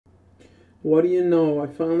What do you know? I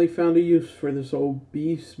finally found a use for this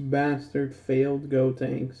obese bastard failed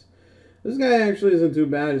Gotenks. This guy actually isn't too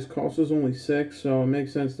bad. His cost is only 6, so it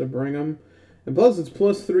makes sense to bring him. And plus, it's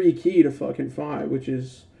plus 3 key to fucking 5, which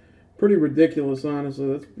is pretty ridiculous,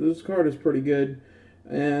 honestly. This card is pretty good.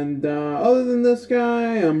 And other than this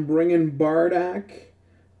guy, I'm bringing Bardock,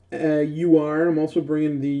 UR. I'm also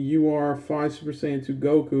bringing the UR 5 Super Saiyan 2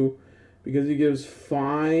 Goku because he gives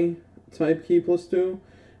Phi type key plus 2.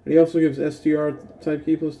 And he also gives STR type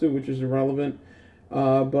key plus 2, which is irrelevant.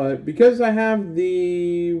 But because I have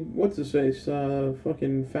the, what's his face,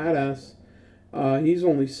 fucking fat ass, he's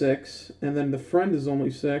only 6. And then the friend is only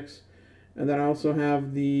 6. And then I also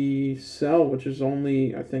have the Cell, which is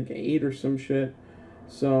only, I think, 8 or some shit.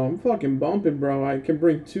 So I'm fucking bumping, bro. I can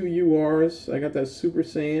bring 2 URs. I got that Super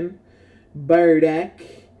Saiyan, Bardock.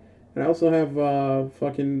 And I also have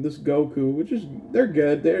fucking this Goku, which is, they're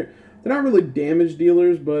good. They're not really damage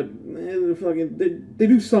dealers, but they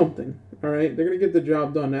do something. All right, they're gonna get the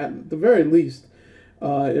job done. At the very least,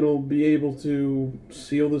 it'll be able to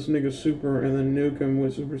seal this nigga super and then nuke him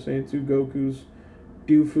with Super Saiyan 2 Goku's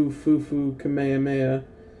Dufu Fufu Kamehameha,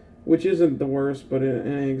 which isn't the worst, but it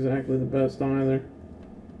ain't exactly the best either.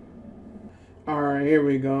 All right, here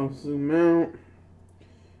we go. Zoom out,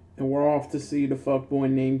 and we're off to see the fuckboy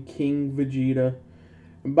named King Vegeta.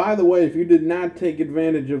 And by the way, if you did not take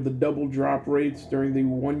advantage of the double drop rates during the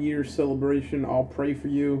 1 year celebration, I'll pray for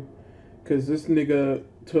you. Because this nigga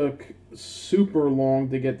took super long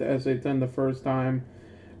to get to SA10 the first time.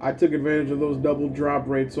 I took advantage of those double drop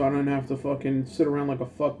rates so I don't have to fucking sit around like a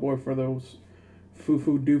fuckboy for those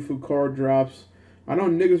foo-foo doofoo card drops. I know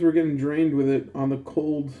niggas were getting drained with it on the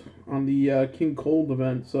King Cold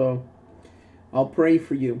event, so I'll pray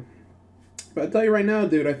for you. But I tell you right now,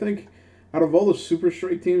 dude, I think out of all the Super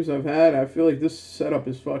Strike teams I've had, I feel like this setup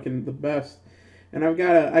is fucking the best. And I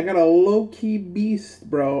got a low-key beast,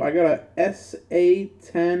 bro. I got a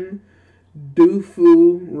SA10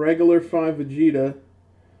 Dufu regular 5 Vegeta.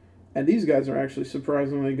 And these guys are actually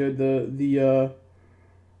surprisingly good.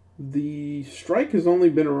 The strike has only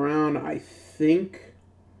been around, I think,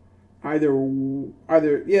 either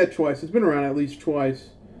yeah, twice. It's been around at least twice.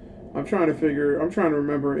 I'm trying to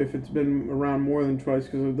remember if it's been around more than twice,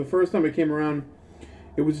 because the first time it came around,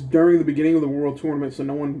 it was during the beginning of the World Tournament, so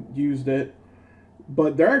no one used it.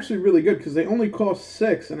 But they're actually really good, because they only cost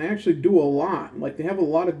 6, and they actually do a lot. Like, they have a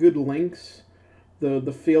lot of good links,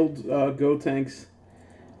 the failed Gotenks.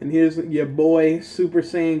 And here's your boy, Super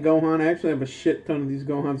Saiyan Gohan. I actually have a shit ton of these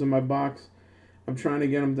Gohans in my box. I'm trying to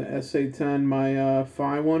get them to SA10, my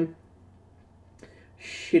Phi one.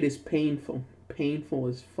 Shit is painful. Painful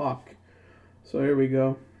as fuck. So here we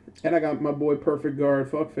go. And I got my boy Perfect Guard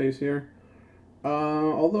Fuckface here.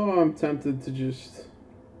 Although I'm tempted to just,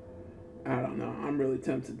 I don't know, I'm really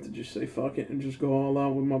tempted to just say fuck it and just go all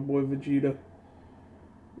out with my boy Vegeta.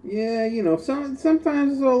 Yeah, you know,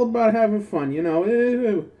 sometimes it's all about having fun, you know. What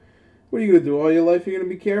are you gonna do? All your life you're gonna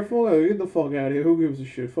be careful? Oh, get the fuck out of here. Who gives a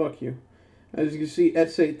shit? Fuck you. As you can see,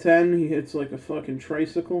 SA10, he hits like a fucking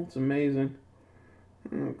tricycle. It's amazing.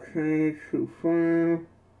 Okay, 2-5.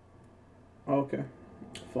 Okay.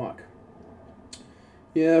 Fuck.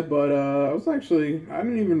 Yeah, but I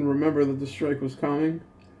didn't even remember that the strike was coming.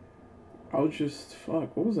 I was just,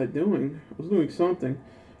 fuck, what was I doing? I was doing something.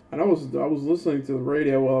 And I was listening to the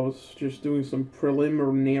radio while I was just doing some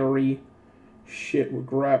preliminary shit with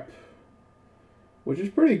grep, which is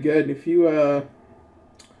pretty good. If you, I'm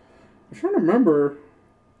trying to remember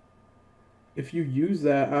if you use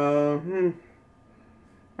that,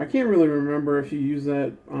 I can't really remember if you use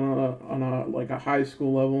that on a like a high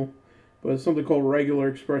school level, but it's something called regular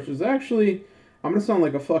expressions. Actually, I'm gonna sound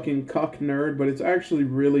like a fucking cuck nerd, but it's actually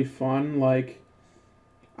really fun. Like,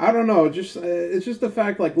 I don't know, it's just the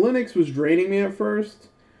fact, like, Linux was draining me at first,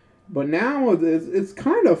 but now it's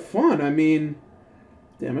kind of fun. I mean,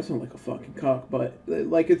 damn, I sound like a fucking cuck, but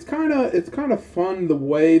like it's kind of fun the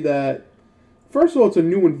way that, first of all, it's a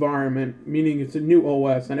new environment, meaning it's a new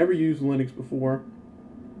OS. I never used Linux before.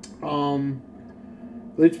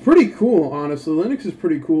 It's pretty cool, honestly. Linux is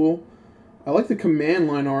pretty cool. I like the command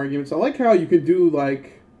line arguments. I like how you can do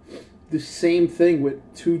like the same thing with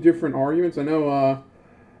 2 different arguments. I know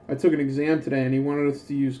I took an exam today and he wanted us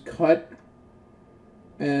to use cut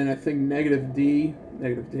and I think negative D,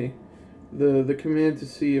 the command to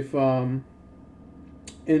see if in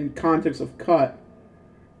context of cut,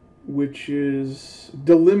 which is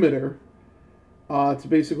delimiter, to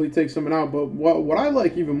basically take someone out. But what I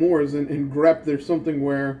like even more is in grep, there's something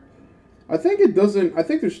where I think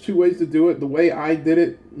there's 2 ways to do it. The way I did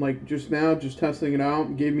it, like just now, just testing it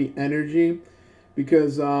out, gave me energy.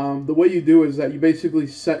 because the way you do is that you basically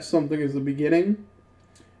set something as the beginning,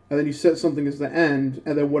 and then you set something as the end,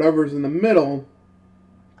 and then whatever's in the middle,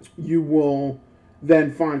 you will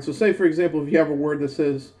then find. So say, for example, if you have a word that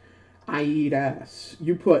says, I eat ass,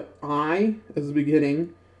 you put I as the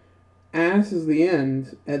beginning, ass is the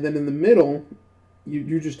end, and then in the middle,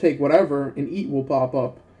 you just take whatever, and eat will pop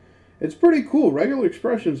up. It's pretty cool. Regular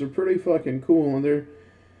expressions are pretty fucking cool, and they're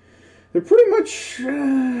pretty much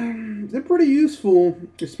they're pretty useful,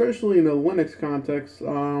 especially in a Linux context.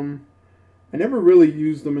 I never really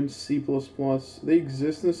used them in C++. They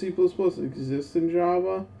exist in C++, exist in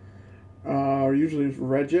Java, or usually it's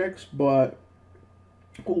regex, but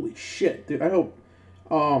holy shit, dude, I hope,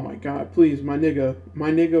 oh my god, please, my nigga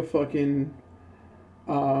fucking,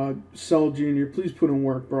 Cell Jr., please put in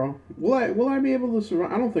work, bro. Will I be able to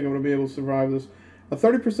survive? I don't think I'm going to be able to survive this. A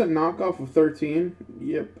 30% knockoff of 13?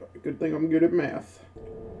 Yep, good thing I'm good at math.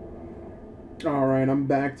 Alright, I'm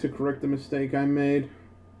back to correct the mistake I made.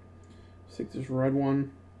 Let's take this red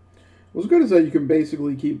one. What's good is that you can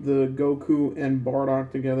basically keep the Goku and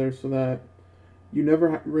Bardock together so that you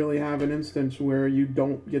never really have an instance where you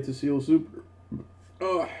don't get to seal super.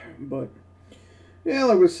 But, yeah,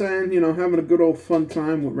 like I was saying, you know, having a good old fun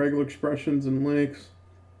time with regular expressions in Linux.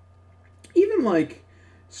 Even, like,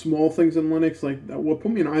 small things in Linux, like, what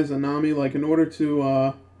put me in Izanami, like, in order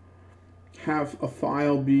to have a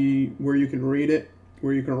file be where you can read it,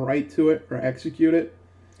 where you can write to it, or execute it,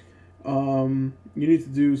 you need to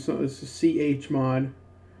do, so it's a ch mod,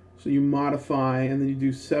 so you modify, and then you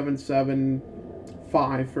do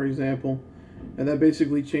 775, for example, and that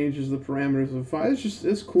basically changes the parameters of the file.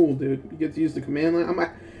 It's cool, dude. You get to use the command line.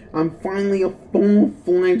 I'm finally a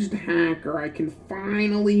full-fledged hacker. I can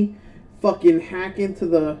finally fucking hack into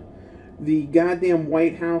the goddamn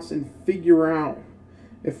White House and figure out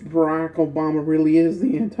if Barack Obama really is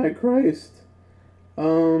the Antichrist. I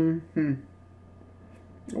wonder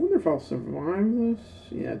if I'll survive this.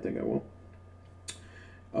 Yeah, I think I will.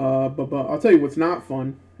 But I'll tell you what's not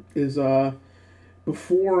fun is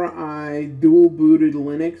before I dual booted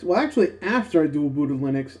Linux. Well, actually, after I dual booted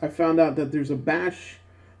Linux, I found out that there's a bash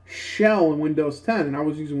shell in Windows 10, and I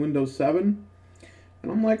was using Windows 7.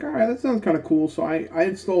 And I'm like, all right, that sounds kind of cool. So I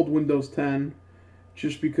installed Windows 10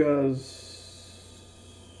 just because.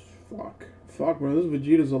 Fuck, bro. This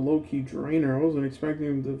Vegeta's a low-key drainer. I wasn't expecting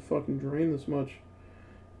him to fucking drain this much.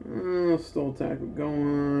 Still attack would go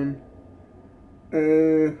on.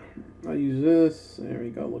 I use this. There we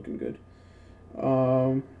go, looking good.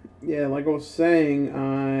 Yeah, like I was saying,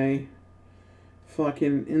 I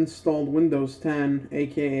fucking installed Windows 10,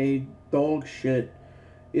 aka dog shit.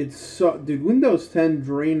 Dude, Windows 10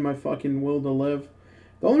 drained my fucking will to live.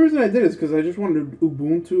 The only reason I did is because I just wanted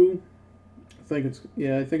Ubuntu. I think it's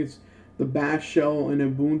the bash shell in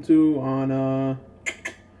Ubuntu on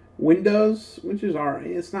Windows, which is alright.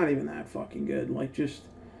 It's not even that fucking good. Like, just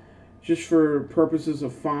for purposes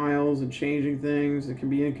of files and changing things, it can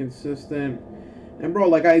be inconsistent. And bro,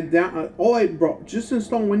 like just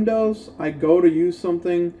install Windows. I go to use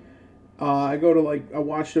something. I go to I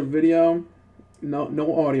watch a video.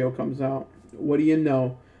 No audio comes out. What do you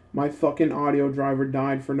know? My fucking audio driver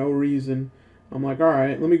died for no reason. I'm like, all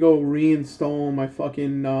right, let me go reinstall my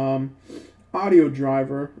fucking audio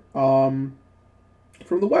driver from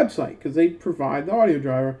the website because they provide the audio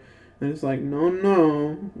driver. And it's like,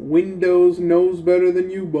 no, Windows knows better than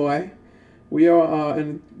you, boy. We are,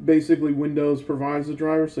 and basically Windows provides the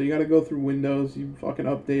driver, so you got to go through Windows. You fucking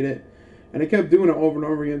update it, and it kept doing it over and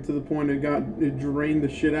over again to the point it drained the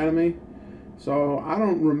shit out of me. So I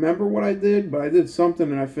don't remember what I did, but I did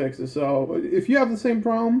something and I fixed it. So if you have the same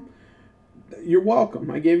problem, you're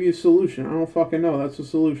welcome. I gave you a solution. I don't fucking know. That's a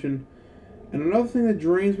solution. And another thing that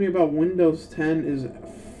drains me about Windows 10 is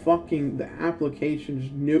fucking the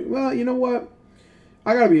application's new. Well, you know what?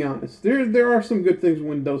 I gotta be honest. There are some good things in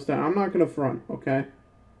Windows 10. I'm not gonna front, okay?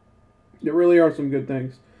 There really are some good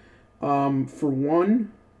things. For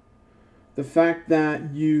one, the fact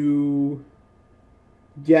that you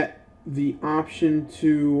get the option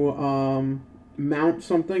to mount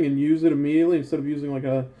something and use it immediately instead of using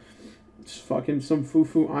like fucking some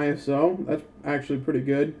foo-foo ISO. That's actually pretty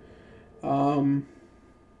good.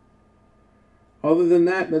 Other than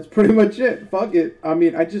that, that's pretty much it. Fuck it. I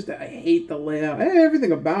mean, I hate the layout.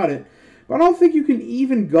 Everything about it. But I don't think you can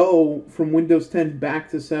even go from Windows 10 back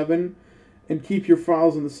to 7 and keep your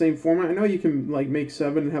files in the same format. I know you can, make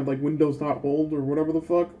 7 and have, Windows.hold or whatever the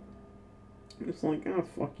fuck. It's like,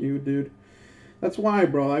 fuck you, dude. That's why,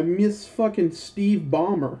 bro. I miss fucking Steve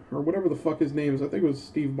Ballmer, or whatever the fuck his name is. I think it was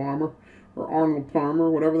Steve Ballmer, or Arnold Palmer,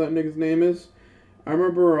 whatever that nigga's name is. I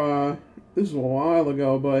remember, this was a while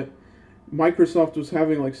ago, but Microsoft was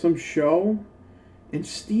having like some show, and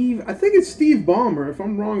Steve, I think it's Steve Ballmer. If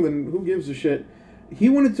I'm wrong, then who gives a shit? He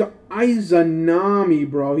wanted to Izanami,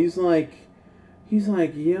 bro. He's like,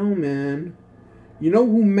 yo, man. You know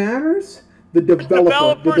who matters? The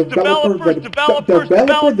developer. And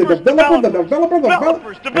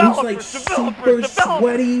he's like super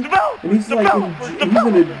sweaty. And he's like, he's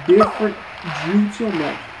in a different jutsu. I'm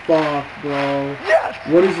like, fuck, bro.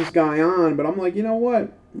 What is this guy on? But I'm like, you know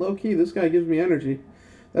what? Low key, this guy gives me energy.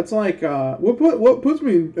 That's like, what puts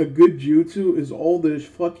me in a good jutsu is all this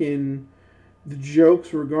fucking, the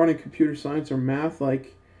jokes regarding computer science or math.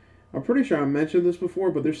 Like, I'm pretty sure I mentioned this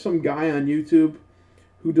before, but there's some guy on YouTube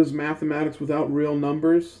who does mathematics without real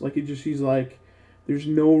numbers. Like, he's like, there's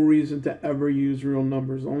no reason to ever use real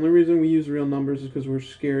numbers. The only reason we use real numbers is because we're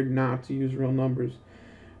scared not to use real numbers.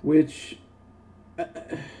 Which, I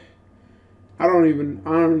don't even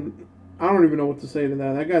know what to say to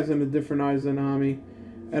that. That guy's in a different eyes than Ami.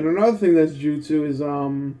 And another thing that's jutsu is,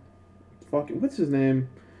 fucking, what's his name?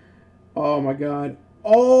 Oh my god.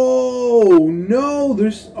 Oh, no,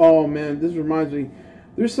 oh man, this reminds me.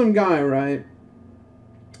 There's some guy, right?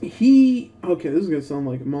 Okay, this is going to sound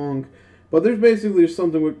like a monk, but there's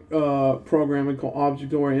something with programming called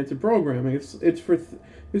object-oriented programming. It's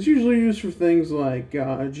usually used for things like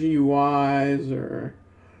GUIs or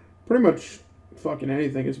pretty much fucking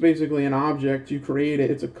anything. It's basically an object, you create it,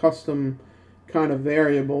 it's a custom kind of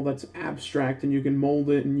variable that's abstract, and you can mold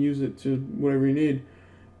it and use it to whatever you need.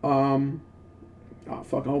 Oh,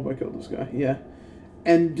 fuck, I hope I killed this guy. Yeah.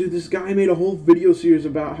 And, dude, this guy made a whole video series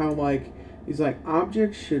about how, like, he's like,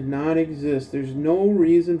 objects should not exist. There's no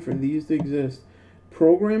reason for these to exist.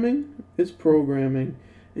 Programming is programming.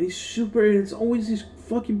 And it's always these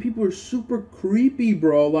fucking people are super creepy,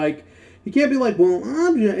 bro. Like, you can't be like, well,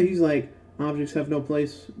 he's like, objects have no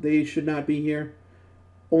place. They should not be here.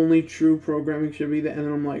 Only true programming should be there. And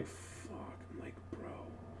then I'm like, fuck. I'm like, bro,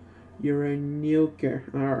 you're a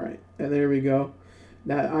nuker. Alright. And there we go.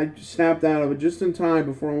 That I snapped out of it just in time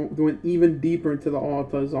before I went even deeper into the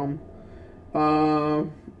autism. So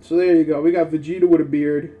there you go. We got Vegeta with a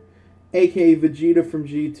beard, aka Vegeta from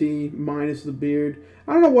GT minus the beard.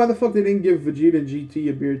 I don't know why the fuck they didn't give Vegeta and GT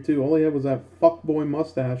a beard too. All he had was that fuckboy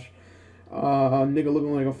mustache. Nigga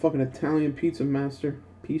looking like a fucking Italian pizza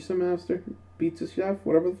chef,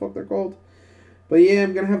 whatever the fuck they're called. But yeah,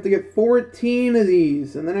 I'm gonna have to get 14 of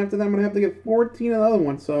these, and then after that I'm gonna have to get 14 of the other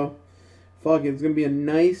ones. So fuck it, it's gonna be a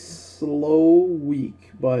nice slow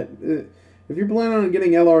week. But if you're planning on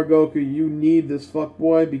getting LR Goku, you need this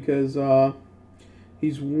fuckboy because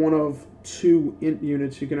he's one of 2 int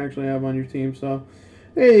units you can actually have on your team. So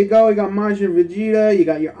there you go. You got Majin Vegeta, you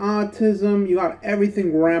got your autism, you got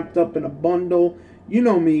everything wrapped up in a bundle. You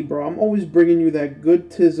know me, bro. I'm always bringing you that good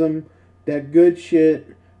tism, that good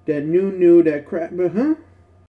shit, that new, that crap. But, huh?